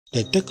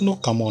The Tecno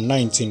Camon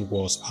 19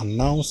 was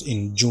announced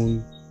in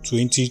June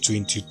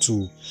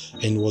 2022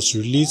 and was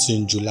released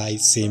in July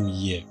same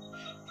year.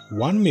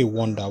 One may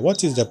wonder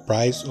what is the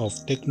price of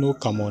Tecno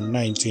Camon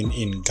 19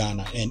 in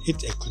Ghana and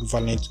its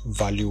equivalent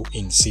value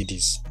in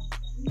cedis.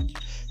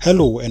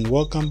 Hello and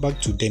welcome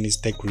back to Dennis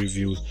Tech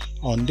Reviews.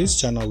 On this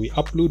channel we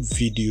upload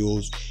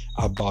videos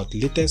about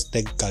latest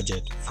tech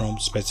gadget from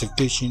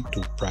specification to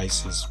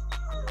prices.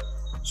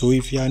 So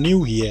if you are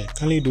new here,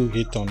 kindly do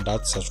hit on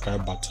that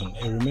subscribe button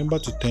and remember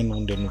to turn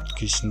on the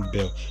notification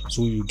bell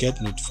so you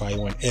get notified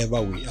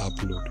whenever we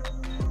upload.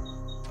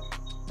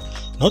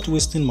 Not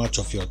wasting much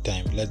of your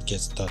time, let's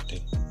get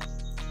started.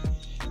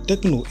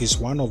 Tecno is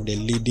one of the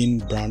leading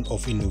brands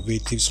of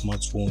innovative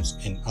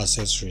smartphones and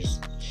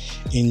accessories.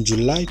 In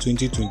July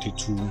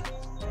 2022,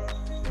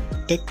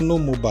 Tecno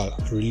Mobile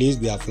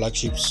released their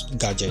flagship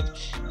gadget,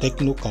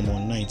 Tecno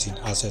Camon 19,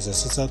 as a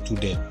successor to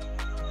the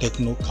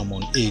Tecno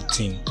Camon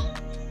 18.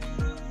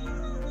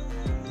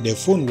 The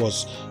phone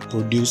was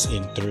produced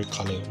in three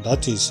colors,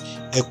 that is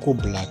Echo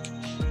Black,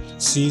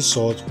 Sea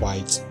Salt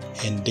White,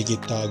 and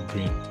Digital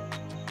Green.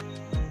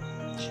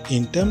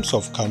 In terms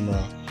of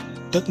camera,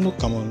 Tecno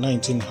Camon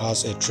 19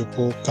 has a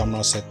triple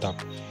camera setup,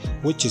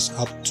 which is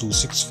up to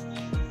 6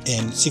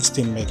 and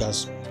 16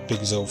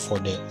 megapixels for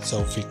the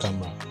selfie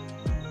camera.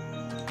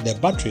 The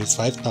battery is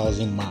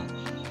 5000 mAh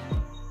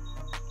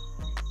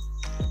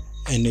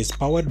and is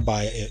powered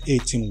by an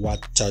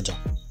 18-watt charger.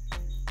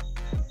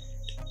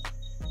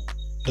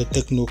 The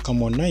Tecno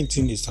Camon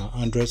 19 is an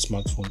Android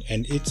smartphone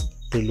and it's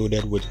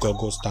preloaded with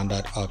Google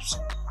standard apps.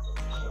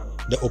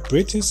 The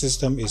operating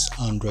system is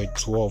Android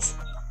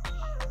 12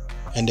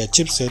 and the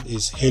chipset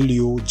is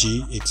Helio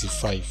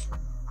G85.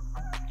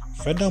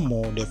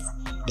 Furthermore, the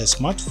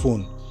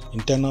smartphone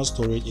internal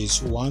storage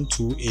is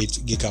 128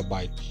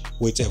 GB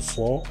with a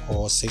 4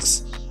 or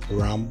 6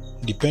 RAM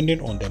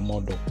depending on the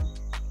model.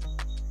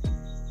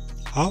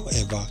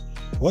 However,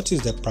 what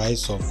is the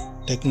price of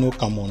Tecno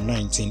Camon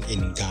 19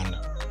 in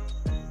Ghana?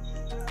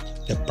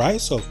 The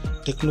price of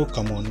Tecno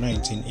Camon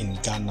 19 in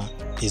Ghana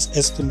is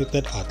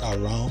estimated at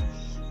around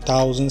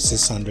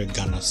 1,600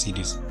 Ghana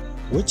cedis,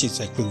 which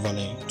is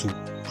equivalent to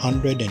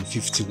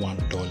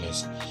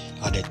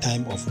 $151 at the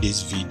time of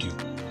this video.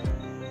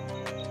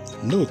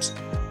 Note,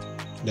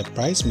 the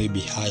price may be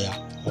higher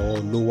or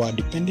lower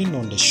depending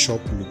on the shop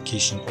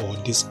location or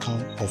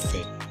discount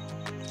offered.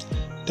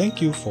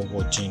 Thank you for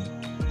watching.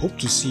 Hope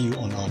to see you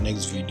on our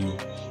next video.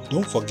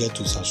 Don't forget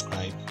to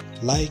subscribe,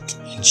 like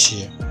and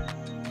share.